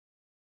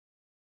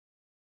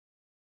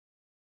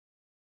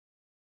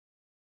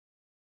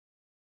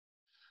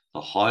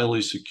The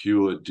highly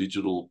secure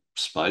digital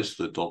space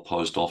that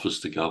 .post offers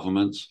to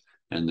governments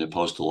and their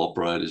postal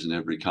operators in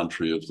every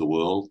country of the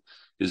world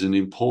is an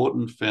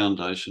important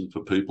foundation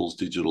for people's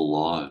digital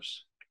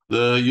lives.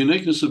 The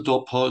uniqueness of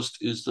 .post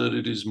is that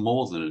it is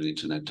more than an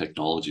internet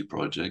technology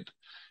project.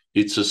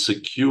 It's a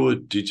secure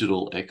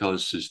digital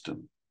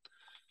ecosystem.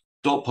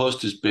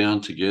 .post is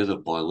bound together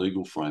by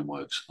legal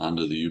frameworks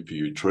under the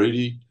UPU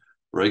Treaty,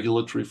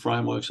 regulatory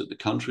frameworks at the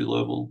country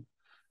level,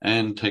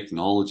 and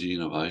technology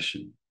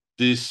innovation.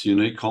 This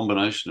unique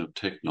combination of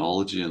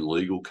technology and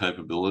legal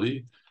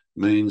capability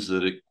means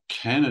that it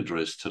can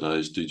address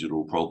today's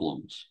digital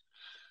problems.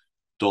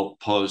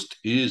 .post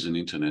is an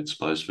internet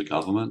space for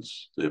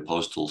governments, their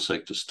postal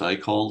sector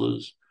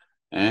stakeholders,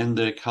 and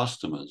their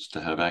customers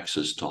to have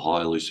access to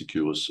highly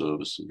secure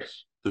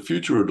services. The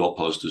future of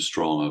 .post is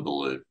strong, I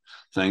believe,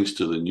 thanks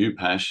to the new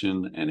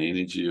passion and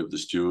energy of the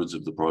stewards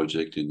of the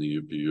project in the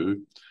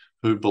UPU,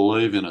 who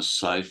believe in a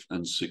safe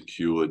and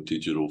secure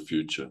digital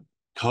future.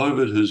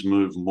 COVID has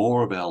moved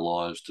more of our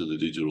lives to the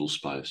digital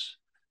space,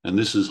 and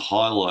this has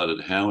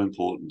highlighted how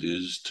important it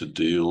is to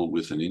deal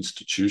with an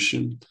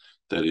institution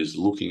that is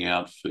looking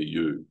out for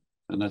you,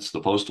 and that's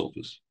the post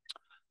office.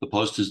 The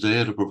post is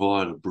there to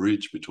provide a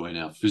bridge between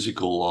our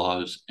physical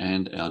lives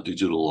and our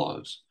digital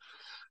lives.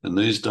 And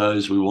these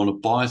days, we want to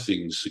buy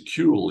things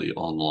securely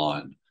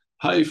online,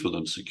 pay for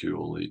them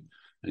securely,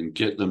 and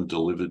get them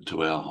delivered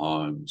to our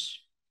homes.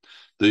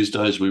 These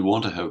days, we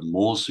want to have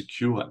more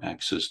secure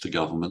access to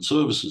government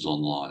services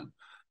online.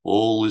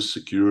 All this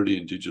security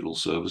in digital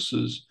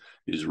services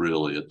is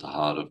really at the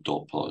heart of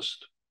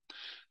 .post.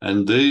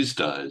 And these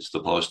days,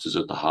 the post is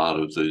at the heart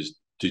of these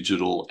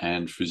digital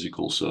and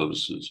physical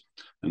services.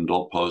 And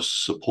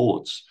 .post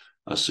supports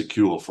a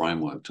secure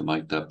framework to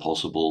make that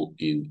possible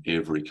in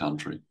every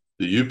country.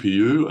 The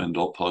UPU and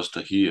 .post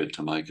are here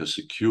to make a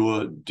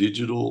secure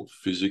digital,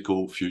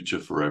 physical future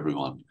for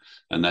everyone.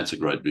 And that's a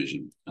great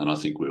vision. And I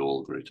think we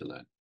all agree to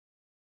that.